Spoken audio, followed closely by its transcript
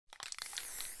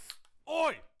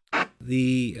Oi!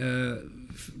 The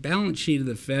balance sheet of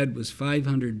the Fed was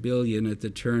 $500 billion at the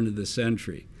turn of the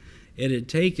century. It had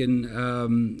taken,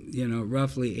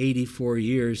 roughly 84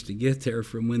 years to get there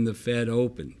from when the Fed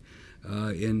opened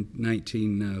in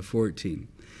 1914.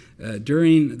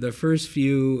 During the first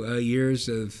few years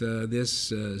of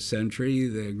this century,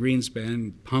 the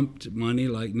Greenspan pumped money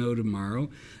like no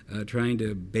tomorrow, trying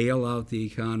to bail out the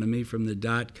economy from the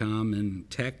dot-com and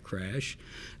tech crash.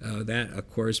 That,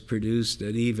 of course, produced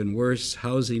an even worse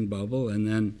housing bubble, and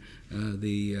then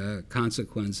the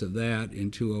consequence of that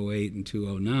in 2008 and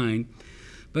 2009.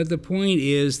 But the point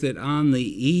is that on the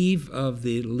eve of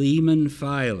the Lehman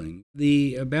filing,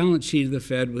 the balance sheet of the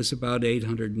Fed was about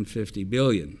 $850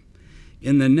 billion.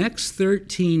 In the next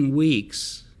 13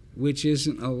 weeks, which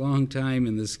isn't a long time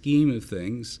in the scheme of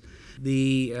things,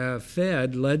 the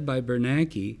Fed, led by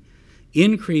Bernanke,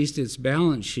 increased its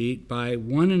balance sheet by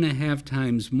 1.5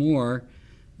 times more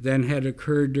than had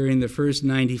occurred during the first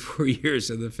 94 years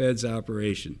of the Fed's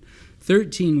operation.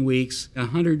 13 weeks,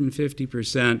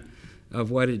 150%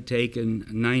 of what had taken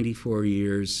 94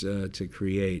 years to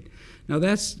create. Now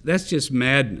that's just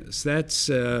madness.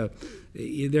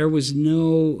 There was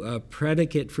no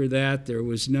predicate for that. There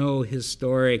was no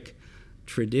historic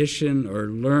tradition or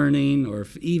learning or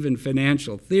even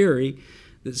financial theory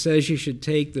that says you should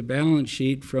take the balance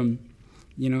sheet from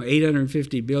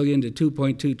 $850 billion to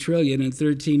 $2.2 trillion in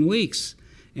 13 weeks.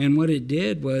 And what it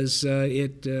did was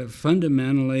it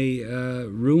fundamentally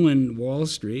ruined Wall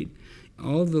Street.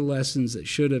 All the lessons that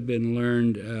should have been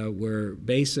learned were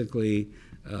basically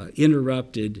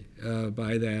interrupted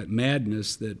by that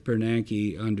madness that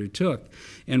Bernanke undertook.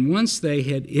 And once they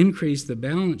had increased the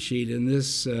balance sheet in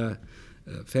this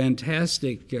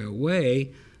fantastic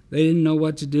way, they didn't know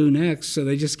what to do next, so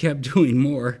they just kept doing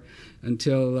more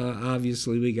until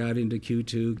obviously we got into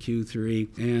Q2,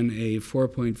 Q3, and a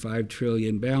 $4.5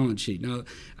 trillion balance sheet. Now,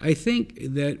 I think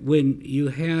that when you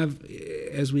have,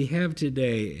 as we have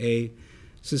today, a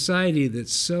society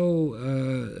that's so,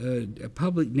 a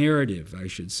public narrative, I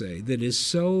should say, that is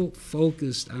so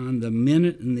focused on the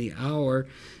minute and the hour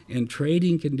and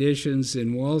trading conditions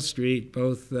in Wall Street,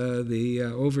 both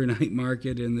the overnight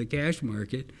market and the cash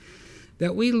market,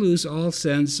 that we lose all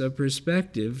sense of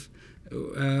perspective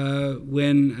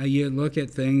when you look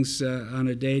at things on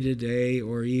a day-to-day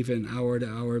or even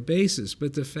hour-to-hour basis.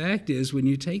 But the fact is, when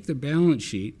you take the balance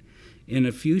sheet in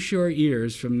a few short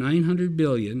years from $900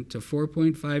 billion to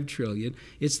 $4.5 trillion,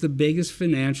 it's the biggest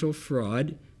financial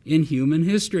fraud in human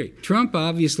history. Trump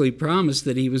obviously promised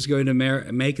that he was going to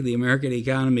make the American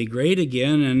economy great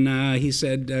again, and he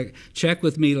said, check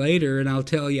with me later and I'll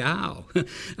tell you how.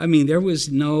 I mean, there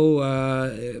was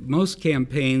no, most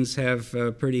campaigns have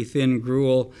pretty thin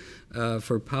gruel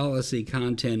for policy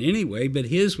content anyway, but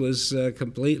his was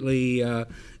completely,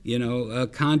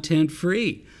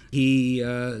 content-free. He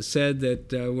said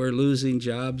that we're losing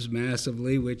jobs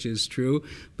massively, which is true,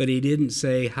 but he didn't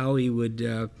say how he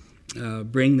would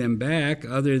bring them back,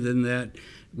 other than that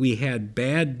we had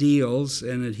bad deals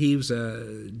and that he was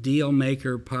a deal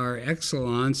maker par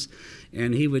excellence,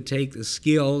 and he would take the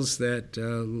skills that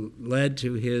led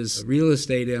to his real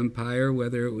estate empire,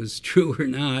 whether it was true or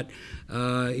not,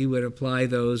 he would apply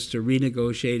those to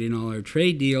renegotiating all our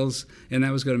trade deals, and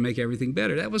that was going to make everything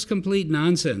better. That was complete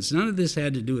nonsense. None of this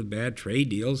had to do with bad trade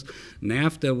deals.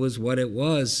 NAFTA was what it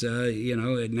was.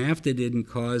 NAFTA didn't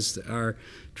cause our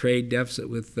trade deficit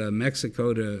with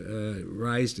Mexico to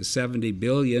rise to $70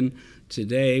 billion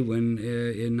today, when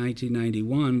in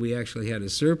 1991 we actually had a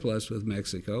surplus with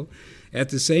Mexico, at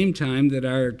the same time that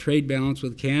our trade balance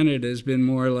with Canada has been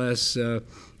more or less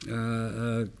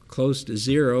close to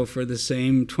zero for the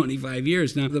same 25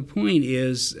 years. Now, the point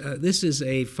is, this is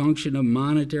a function of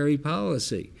monetary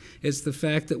policy. It's the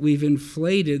fact that we've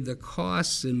inflated the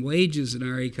costs and wages in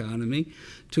our economy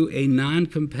to a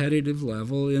non-competitive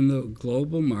level in the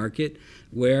global market,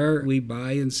 where we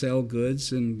buy and sell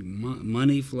goods and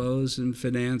money flows and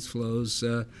finance flows,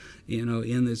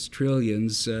 in its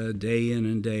trillions day in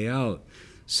and day out.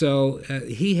 So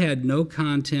he had no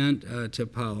content to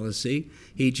policy.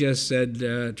 He just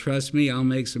said, trust me, I'll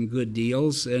make some good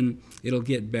deals and it'll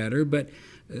get better. But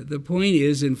the point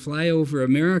is, in Flyover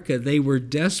America, they were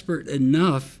desperate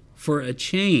enough for a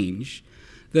change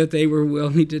that they were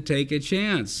willing to take a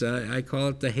chance. I call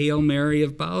it the Hail Mary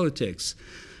of politics.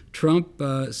 Trump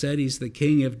said he's the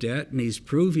king of debt, and he's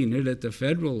proving it at the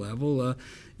federal level.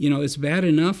 It's bad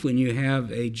enough when you have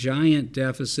a giant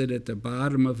deficit at the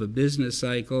bottom of a business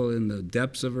cycle, in the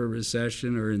depths of a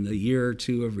recession, or in the year or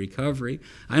two of recovery.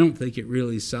 I don't think it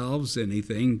really solves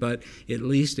anything, but at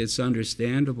least it's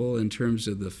understandable in terms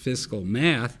of the fiscal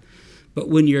math. But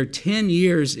when you're 10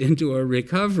 years into a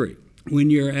recovery, when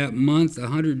you're at month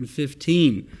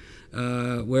 115,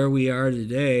 where we are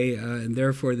today, and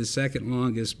therefore the second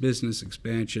longest business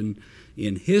expansion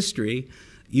in history,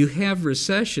 you have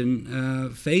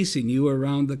recession facing you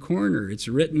around the corner. It's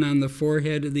written on the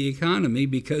forehead of the economy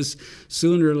because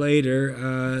sooner or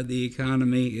later the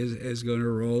economy is going to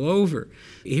roll over.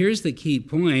 Here's the key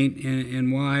point,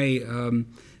 and why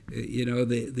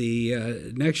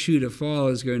the next shoe to fall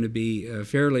is going to be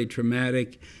fairly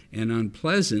traumatic and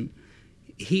unpleasant.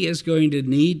 He is going to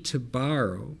need to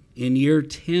borrow in year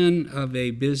 10 of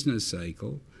a business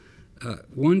cycle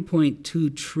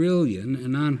 1.2 trillion,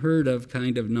 an unheard of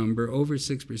kind of number, over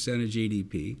 6% of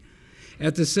GDP,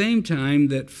 at the same time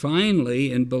that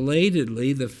finally and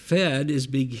belatedly the Fed is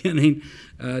beginning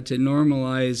to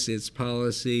normalize its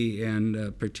policy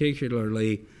and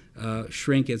particularly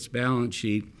shrink its balance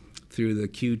sheet through the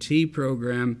QT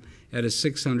program at a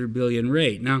 $600 billion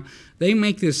rate. Now, they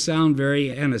make this sound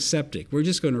very antiseptic. We're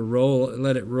just going to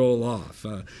let it roll off.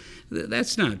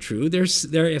 That's not true.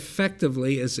 They're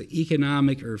effectively, as an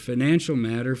economic or financial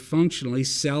matter, functionally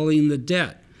selling the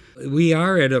debt. We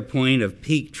are at a point of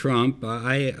peak Trump.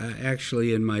 I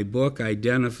actually, in my book,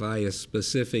 identify a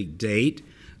specific date,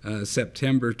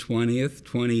 September 20th,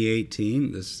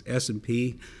 2018. This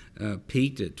S&P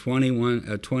peaked at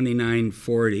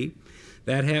 2940.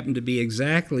 That happened to be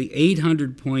exactly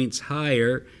 800 points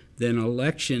higher than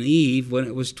election eve when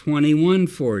it was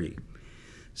 2140.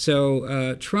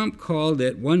 So Trump called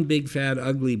it one big fat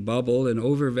ugly bubble, an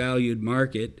overvalued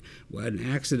market,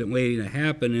 an accident waiting to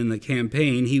happen in the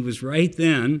campaign. He was right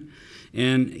then,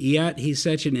 and yet he's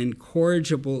such an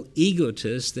incorrigible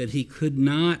egotist that he could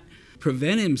not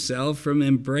prevent himself from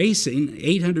embracing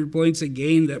 800 points of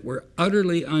gain that were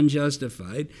utterly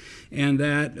unjustified and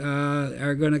that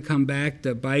are going to come back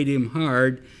to bite him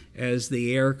hard as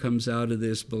the air comes out of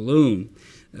this balloon.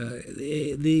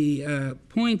 The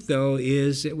point, though,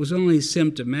 is it was only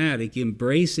symptomatic.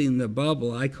 Embracing the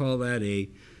bubble, I call that a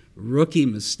rookie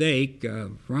mistake.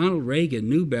 Ronald Reagan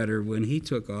knew better when he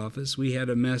took office. We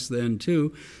had a mess then,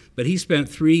 too. But he spent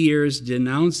 3 years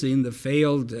denouncing the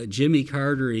failed Jimmy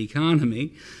Carter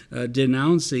economy,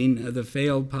 denouncing the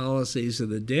failed policies of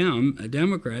the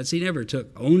Democrats. He never took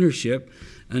ownership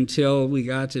until we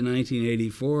got to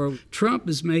 1984. Trump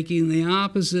is making the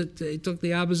opposite. He took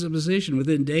the opposite position.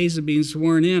 Within days of being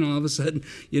sworn in, all of a sudden,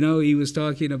 he was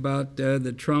talking about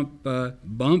the Trump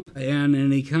bump and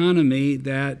an economy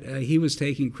that he was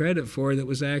taking credit for that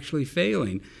was actually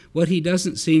failing. What he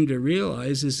doesn't seem to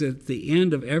realize is at the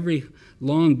end of every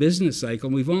long business cycle,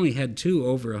 and we've only had two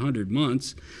over 100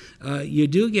 months, you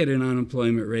do get an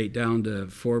unemployment rate down to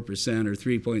 4% or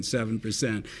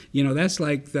 3.7%. That's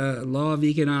like the law of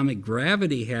economic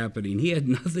gravity happening. He had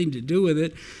nothing to do with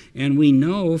it. And we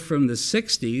know from the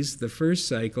 60s, the first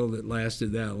cycle that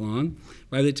lasted that long,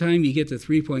 by the time you get to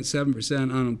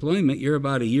 3.7% unemployment, you're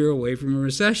about a year away from a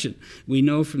recession. We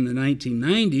know from the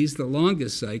 1990s, the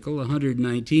longest cycle,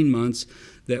 119 months,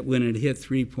 that when it hit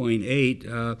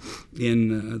 3.8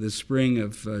 in the spring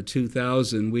of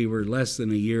 2000, we were less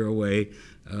than a year away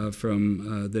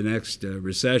from the next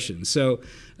recession. So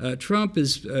Trump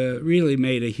has really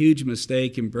made a huge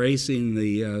mistake embracing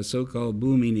the so-called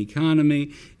booming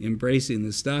economy, embracing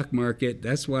the stock market.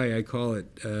 That's why I call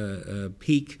it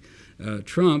peak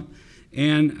Trump.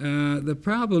 And the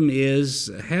problem is,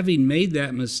 having made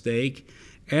that mistake,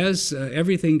 as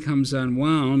everything comes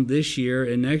unwound this year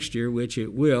and next year, which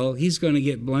it will, he's going to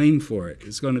get blamed for it.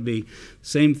 It's going to be the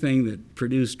same thing that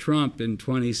produced Trump in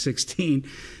 2016,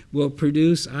 will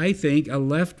produce, I think, a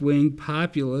left-wing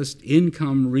populist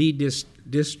income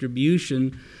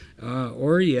redistribution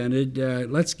oriented,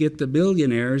 let's get the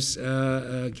billionaires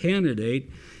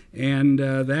candidate. And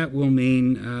that will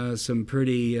mean some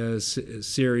pretty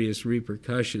serious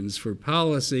repercussions for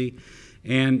policy,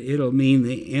 and it'll mean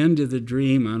the end of the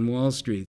dream on Wall Street.